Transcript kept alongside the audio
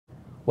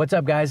What's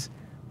up, guys?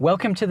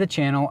 Welcome to the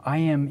channel. I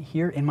am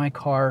here in my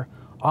car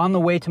on the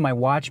way to my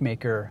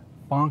watchmaker,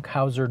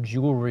 Fankhauser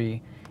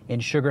Jewelry in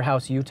Sugar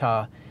House,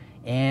 Utah.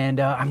 And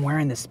I'm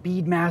wearing the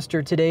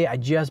Seamaster today. I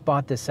just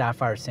bought this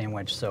sapphire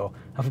sandwich, so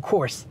of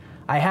course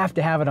I have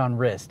to have it on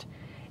wrist.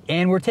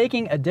 And we're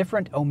taking a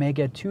different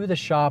Omega to the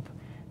shop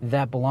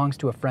that belongs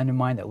to a friend of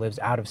mine that lives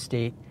out of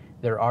state.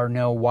 There are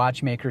no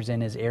watchmakers in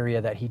his area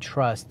that he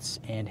trusts,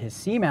 and his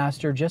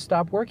Seamaster just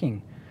stopped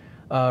working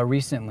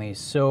recently.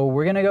 So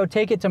we're gonna go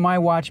take it to my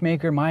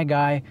watchmaker, my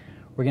guy.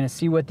 We're gonna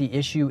see what the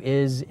issue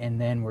is,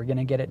 and then we're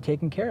gonna get it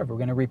taken care of. We're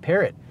gonna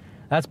repair it.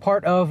 That's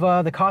part of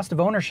the cost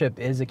of ownership,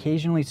 is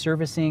occasionally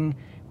servicing,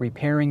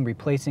 repairing,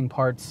 replacing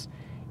parts,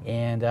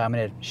 and I'm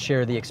gonna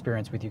share the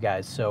experience with you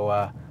guys. So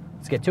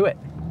let's get to it.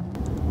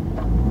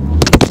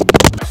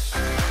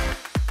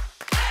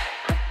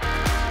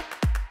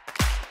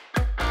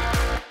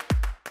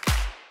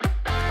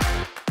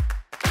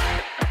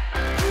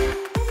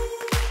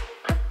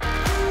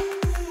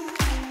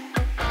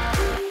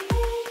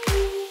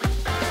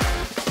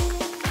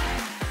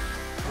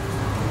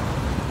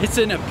 It's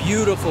in a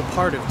beautiful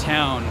part of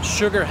town.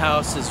 Sugar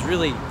House is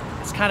really,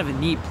 it's kind of a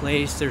neat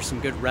place. There's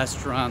some good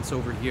restaurants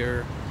over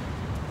here.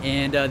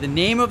 And the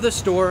name of the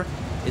store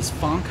is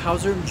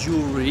Fankhauser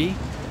Jewelry.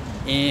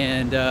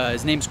 And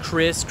his name's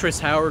Chris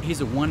Howard. He's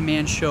a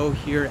one-man show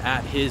here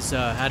at his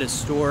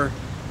store.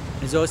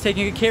 He's always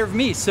taking good care of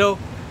me. So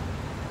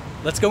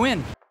let's go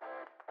in.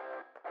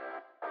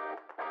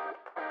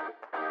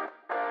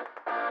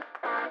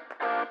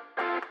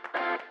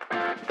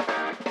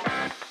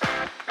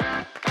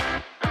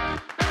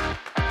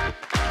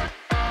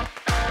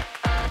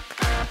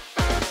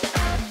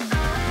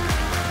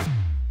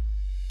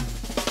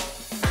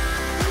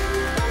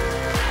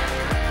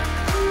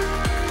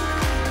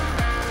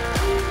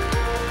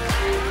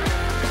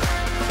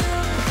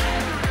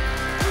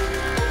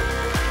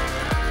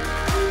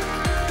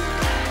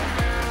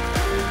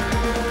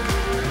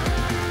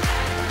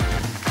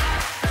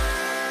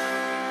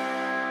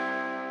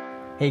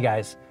 Hey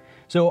guys,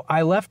 so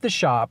I left the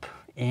shop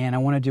and I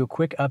want to do a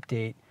quick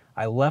update.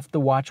 I left the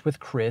watch with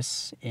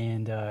Chris,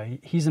 and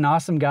he's an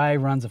awesome guy,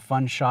 runs a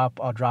fun shop.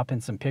 I'll drop in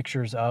some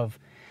pictures of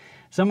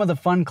some of the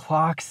fun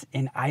clocks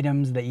and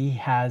items that he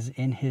has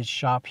in his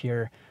shop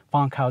here,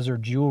 Fankhauser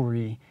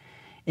Jewelry.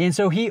 And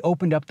so he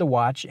opened up the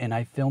watch and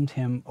I filmed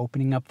him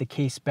opening up the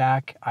case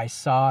back. I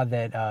saw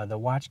that the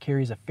watch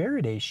carries a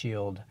Faraday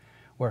shield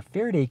or a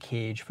Faraday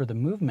cage for the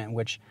movement,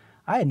 which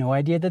I had no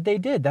idea that they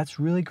did. That's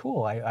really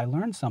cool. I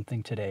learned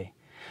something today.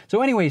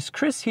 So anyways,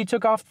 Chris, he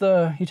took off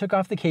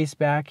the case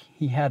back.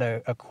 He had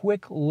a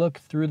quick look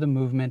through the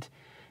movement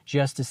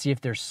just to see if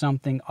there's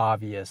something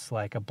obvious,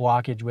 like a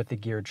blockage with the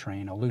gear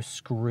train, a loose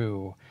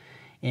screw.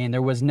 And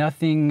there was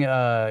nothing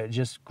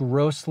just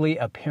grossly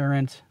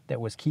apparent that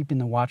was keeping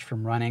the watch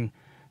from running.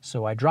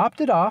 So I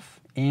dropped it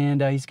off,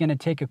 and he's going to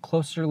take a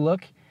closer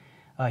look.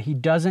 He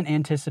doesn't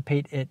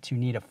anticipate it to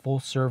need a full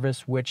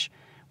service, which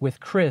with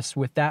Chris,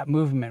 with that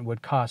movement,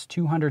 would cost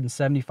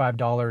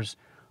 $275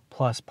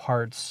 plus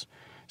parts.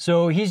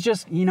 So he's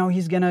just,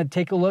 he's gonna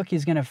take a look,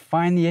 he's gonna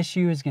find the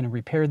issue, he's gonna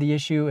repair the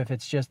issue. If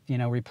it's just,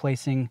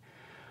 replacing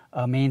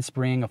a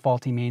mainspring, a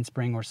faulty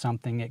mainspring or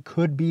something, it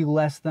could be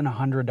less than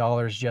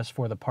 $100 just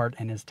for the part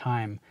and his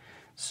time.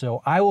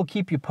 So I will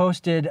keep you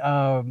posted,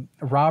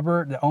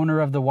 Robert, the owner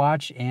of the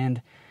watch,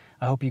 and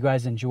I hope you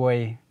guys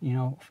enjoy,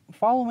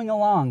 following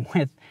along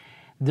with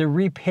the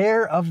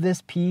repair of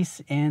this piece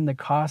and the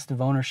cost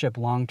of ownership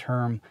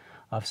long-term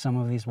of some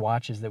of these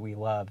watches that we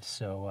love.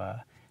 So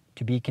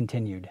to be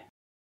continued.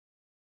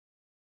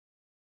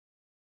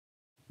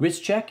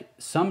 Wrist check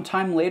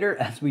sometime later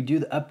as we do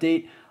the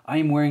update. I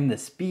am wearing the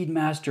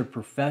Seamaster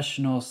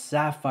Professional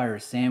Sapphire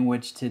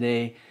Sandwich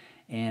today,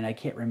 and I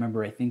can't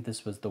remember, I think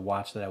this was the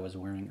watch that I was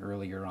wearing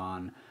earlier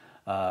on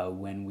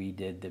when we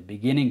did the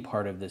beginning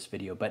part of this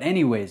video. But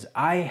anyways,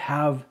 I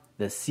have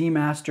the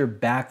Seamaster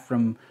back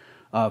from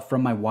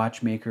my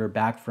watchmaker,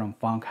 back from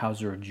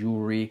Fankhauser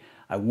Jewelry.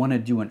 I want to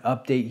do an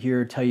update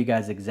here, tell you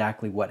guys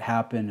exactly what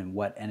happened and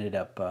what ended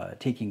up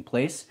taking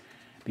place.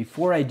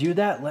 Before I do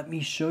that, let me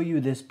show you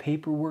this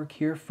paperwork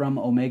here from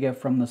Omega,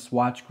 from the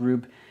Swatch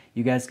Group.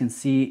 You guys can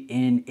see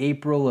in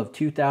April of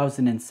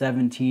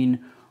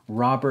 2017,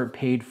 Robert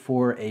paid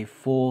for a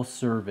full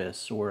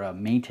service, or a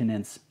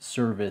maintenance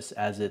service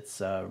as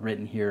it's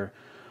written here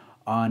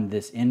on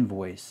this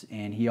invoice,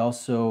 and he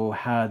also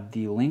had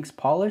the links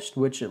polished,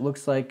 which it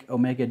looks like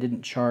Omega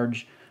didn't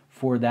charge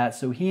for that.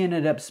 So he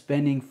ended up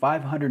spending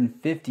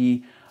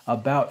 $550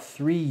 about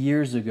 3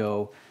 years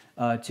ago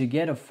to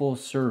get a full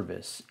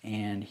service.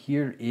 And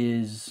here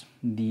is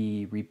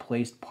the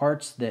replaced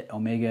parts that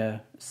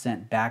Omega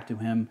sent back to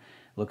him.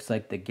 Looks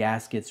like the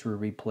gaskets were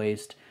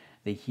replaced,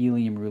 the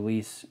helium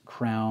release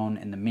crown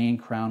and the main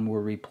crown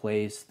were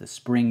replaced, the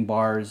spring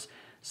bars,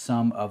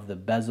 some of the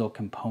bezel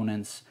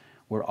components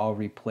were all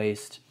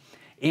replaced.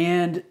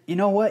 And you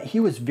know what? He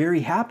was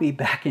very happy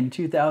back in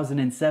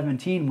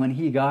 2017 when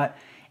he got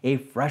a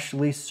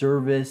freshly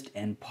serviced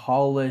and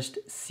polished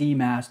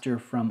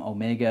Seamaster from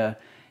Omega.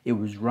 It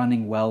was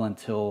running well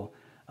until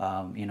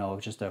you know,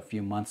 just a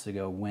few months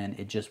ago when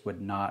it just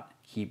would not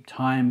keep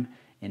time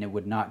and it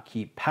would not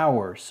keep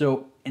power.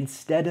 So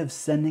instead of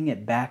sending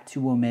it back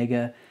to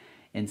Omega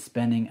and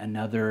spending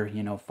another,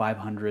 you know, $500,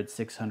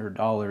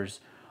 $600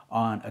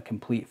 on a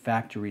complete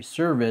factory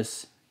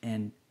service,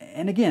 and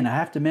again, I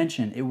have to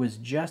mention, it was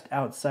just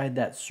outside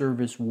that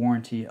service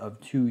warranty of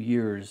 2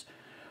 years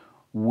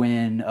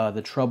when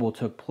the trouble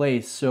took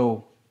place.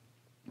 So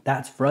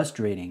that's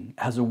frustrating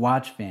as a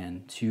watch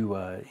fan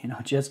to you know,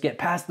 just get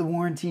past the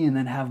warranty and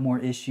then have more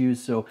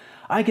issues. So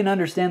I can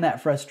understand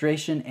that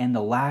frustration and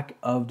the lack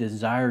of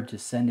desire to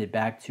send it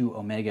back to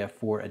Omega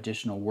for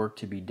additional work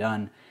to be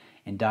done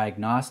in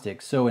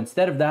diagnostics. So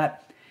instead of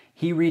that,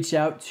 he reached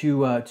out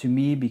to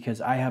me because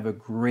I have a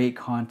great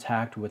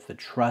contact with the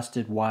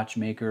trusted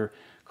watchmaker,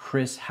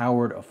 Chris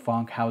Howard of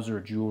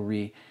Fankhauser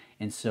Jewelry.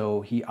 And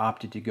so he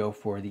opted to go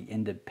for the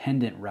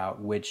independent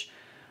route, which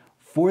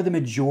for the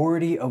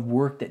majority of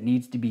work that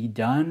needs to be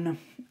done,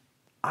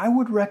 I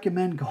would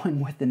recommend going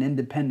with an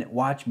independent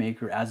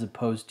watchmaker as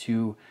opposed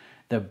to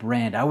the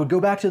brand. I would go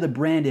back to the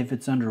brand if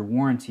it's under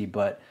warranty,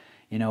 but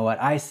you know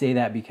what? I say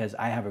that because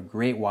I have a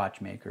great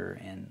watchmaker,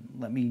 and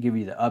let me give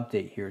you the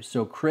update here.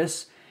 So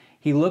Chris,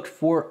 he looked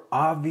for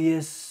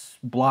obvious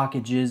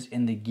blockages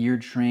in the gear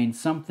train,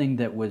 something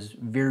that was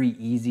very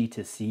easy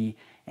to see,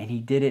 and he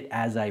did it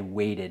as I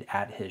waited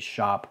at his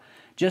shop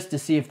just to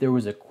see if there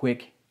was a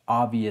quick,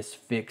 obvious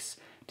fix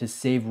to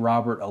save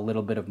Robert a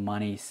little bit of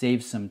money,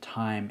 save some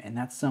time, and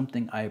that's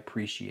something I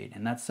appreciate,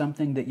 and that's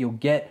something that you'll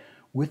get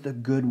with a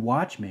good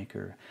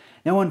watchmaker.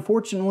 Now,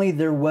 unfortunately,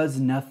 there was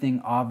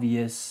nothing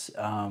obvious,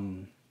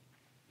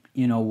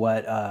 you know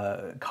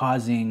what,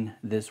 causing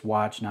this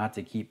watch not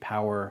to keep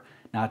power,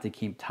 not to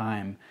keep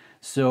time.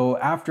 So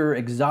after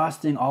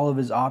exhausting all of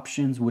his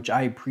options, which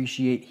I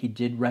appreciate, he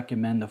did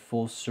recommend the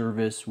full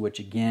service, which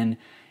again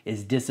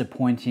is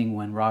disappointing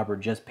when Robert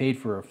just paid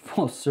for a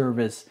full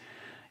service,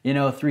 you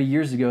know, 3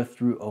 years ago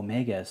through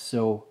Omega.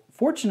 So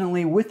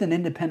fortunately, with an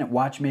independent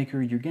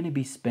watchmaker, you're going to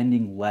be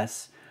spending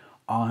less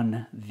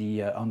on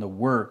the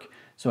work.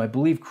 So I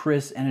believe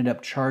Chris ended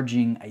up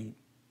charging, I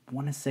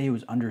want to say it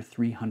was under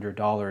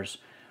 $300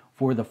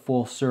 for the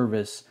full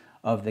service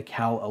of the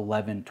Cal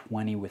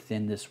 1120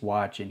 within this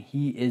watch. And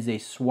he is a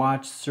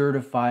Swatch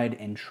certified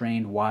and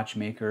trained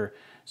watchmaker.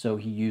 So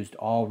he used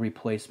all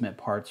replacement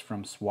parts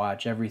from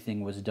Swatch.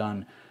 Everything was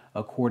done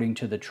according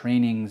to the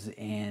trainings,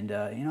 and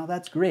you know,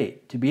 that's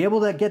great. To be able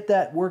to get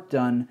that work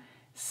done,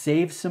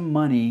 save some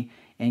money,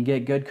 and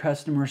get good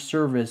customer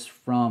service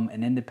from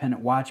an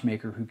independent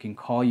watchmaker who can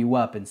call you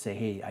up and say,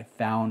 hey, I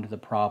found the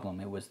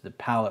problem. It was the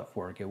pallet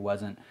fork. It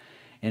wasn't,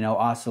 you know,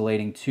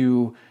 oscillating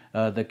to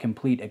the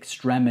complete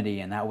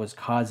extremity, and that was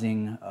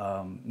causing,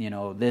 you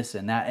know, this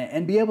and that,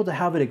 and be able to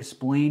have it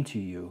explained to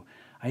you.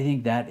 I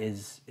think that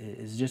is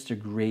just a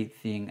great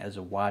thing as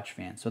a watch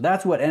fan. So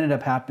that's what ended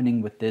up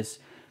happening with this.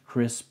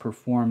 Chris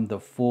performed the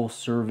full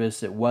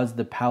service. It was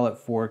the pallet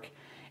fork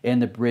and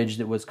the bridge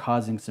that was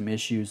causing some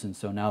issues, and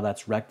so now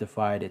that's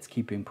rectified. It's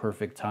keeping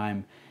perfect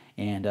time,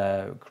 and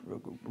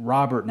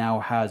Robert now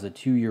has a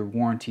 2-year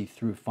warranty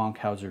through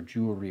Fankhauser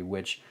Jewelry,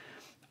 which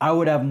I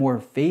would have more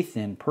faith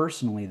in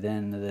personally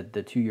than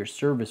the 2-year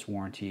service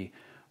warranty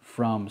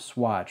from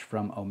Swatch,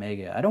 from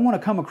Omega. I don't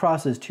want to come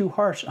across as too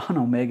harsh on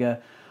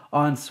Omega,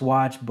 on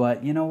Swatch,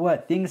 but you know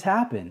what? Things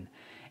happen.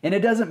 And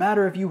it doesn't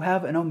matter if you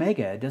have an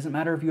Omega. It doesn't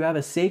matter if you have a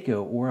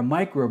Seiko or a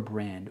micro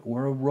brand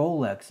or a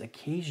Rolex.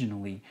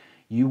 Occasionally,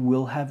 you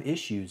will have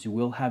issues. You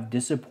will have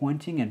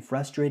disappointing and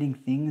frustrating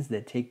things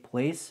that take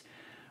place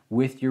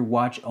with your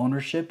watch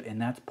ownership,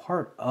 and that's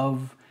part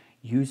of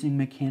using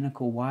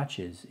mechanical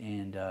watches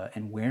and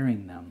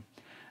wearing them.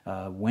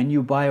 When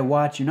you buy a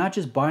watch, you're not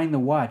just buying the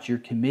watch, you're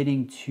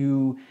committing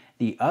to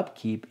the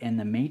upkeep and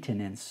the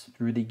maintenance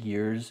through the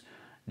years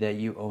that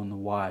you own the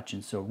watch.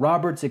 And so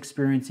Robert's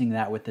experiencing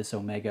that with this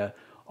Omega.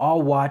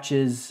 All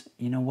watches,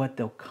 you know what,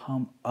 they'll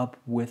come up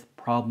with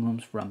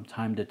problems from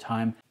time to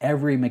time.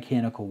 Every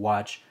mechanical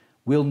watch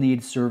will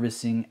need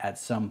servicing at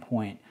some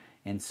point.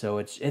 And so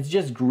it's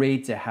just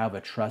great to have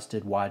a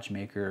trusted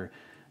watchmaker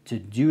to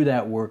do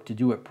that work, to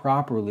do it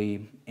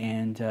properly,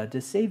 and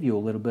to save you a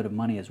little bit of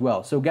money as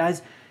well. So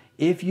guys,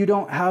 if you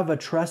don't have a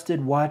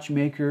trusted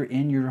watchmaker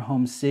in your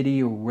home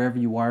city or wherever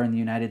you are in the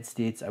United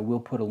States, I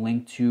will put a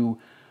link to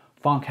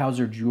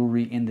Fankhauser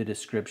Jewelry in the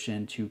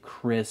description, to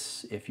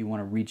Chris if you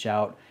want to reach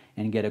out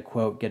and get a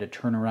quote, get a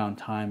turnaround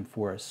time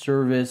for a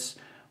service,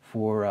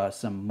 for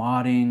some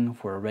modding,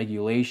 for a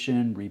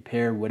regulation,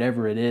 repair,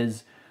 whatever it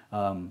is.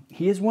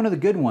 He is one of the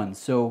good ones,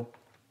 so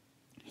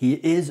he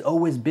is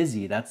always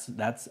busy. That's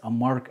a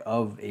mark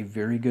of a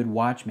very good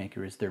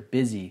watchmaker, is they're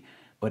busy,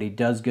 but he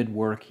does good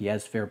work, he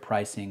has fair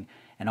pricing,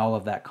 and all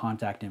of that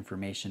contact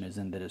information is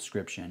in the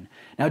description.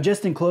 Now,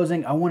 just in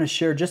closing, I want to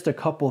share just a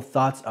couple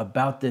thoughts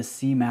about this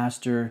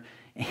Seamaster,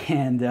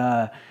 and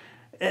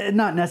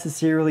not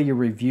necessarily a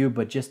review,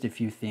 but just a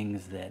few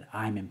things that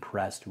I'm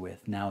impressed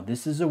with. Now,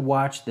 this is a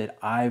watch that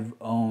I've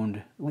owned,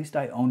 at least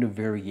I owned a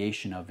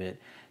variation of it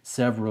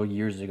several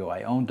years ago.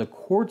 I owned the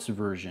quartz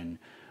version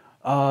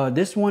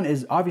This one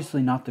is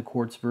obviously not the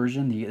quartz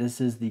version.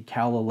 This is the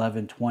Cal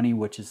 1120,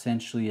 which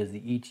essentially is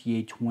the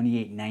ETA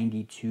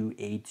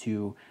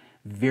 2892A2.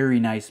 Very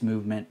nice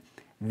movement,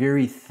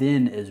 very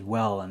thin as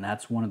well, and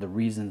that's one of the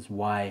reasons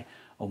why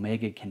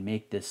Omega can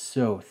make this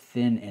so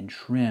thin and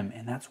trim.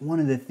 And that's one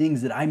of the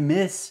things that I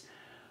miss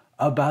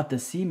about the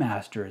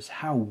Seamaster, is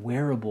how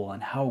wearable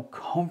and how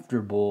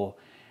comfortable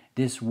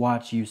this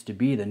watch used to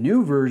be. The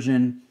new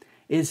version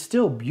is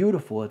still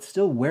beautiful, it's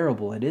still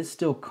wearable, it is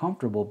still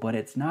comfortable, but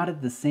it's not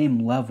at the same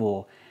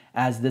level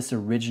as this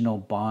original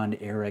Bond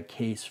era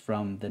case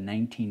from the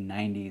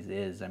 1990s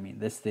is. I mean,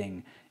 this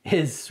thing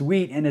is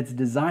sweet in its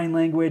design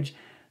language,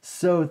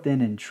 so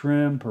thin and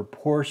trim,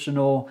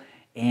 proportional,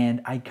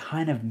 and I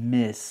kind of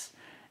miss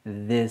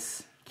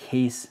this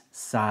case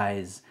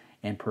size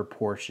and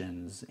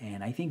proportions.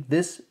 And I think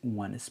this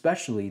one,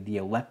 especially the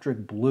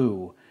electric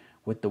blue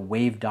with the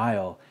wave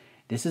dial,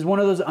 this is one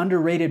of those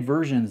underrated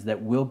versions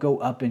that will go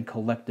up in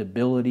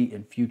collectability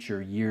in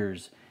future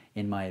years,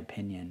 in my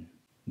opinion.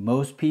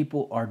 Most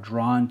people are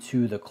drawn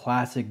to the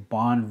classic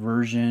Bond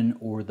version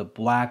or the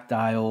black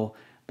dial,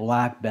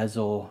 black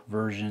bezel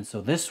version.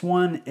 So this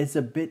one is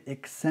a bit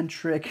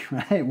eccentric,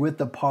 right? With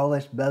the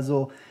polished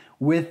bezel,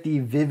 with the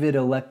vivid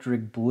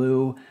electric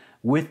blue,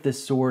 with the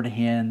sword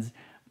hands.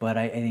 But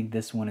I think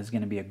this one is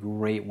going to be a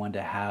great one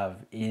to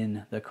have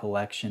in the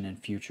collection in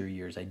future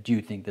years. I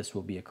do think this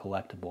will be a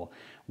collectible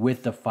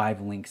with the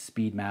 5-link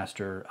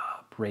Speedmaster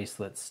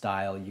bracelet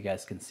style. You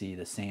guys can see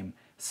the same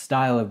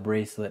style of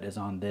bracelet is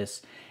on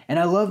this. And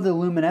I love the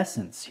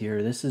luminescence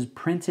here. This is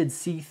printed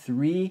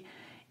C3,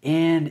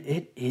 and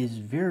it is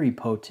very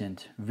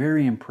potent,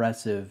 very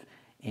impressive,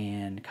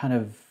 and kind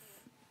of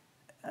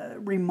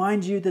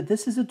reminds you that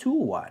this is a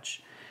tool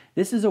watch.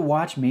 This is a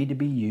watch made to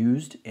be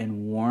used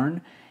and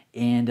worn,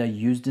 and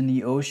used in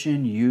the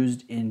ocean,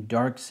 used in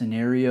dark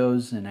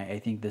scenarios, and I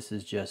think this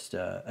is just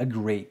a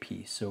great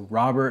piece. So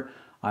Robert,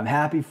 I'm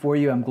happy for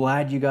you. I'm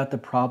glad you got the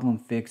problem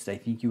fixed. I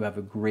think you have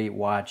a great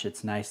watch.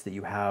 It's nice that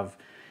you have,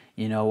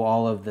 you know,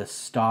 all of the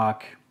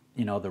stock,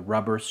 you know, the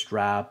rubber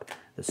strap,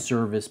 the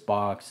service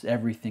box,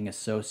 everything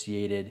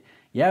associated.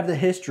 You have the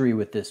history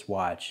with this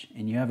watch,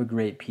 and you have a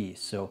great piece.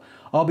 So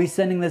I'll be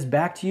sending this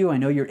back to you. I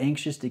know you're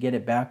anxious to get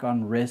it back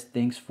on wrist.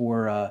 Thanks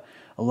for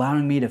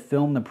allowing me to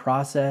film the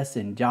process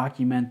and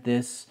document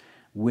this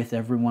with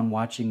everyone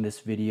watching this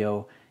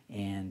video,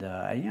 and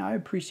I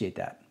appreciate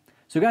that.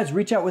 So guys,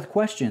 reach out with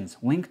questions.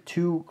 Link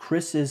to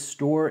Chris's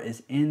store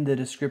is in the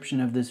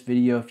description of this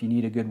video if you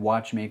need a good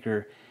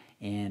watchmaker,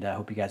 and I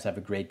hope you guys have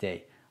a great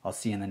day. I'll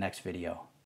see you in the next video.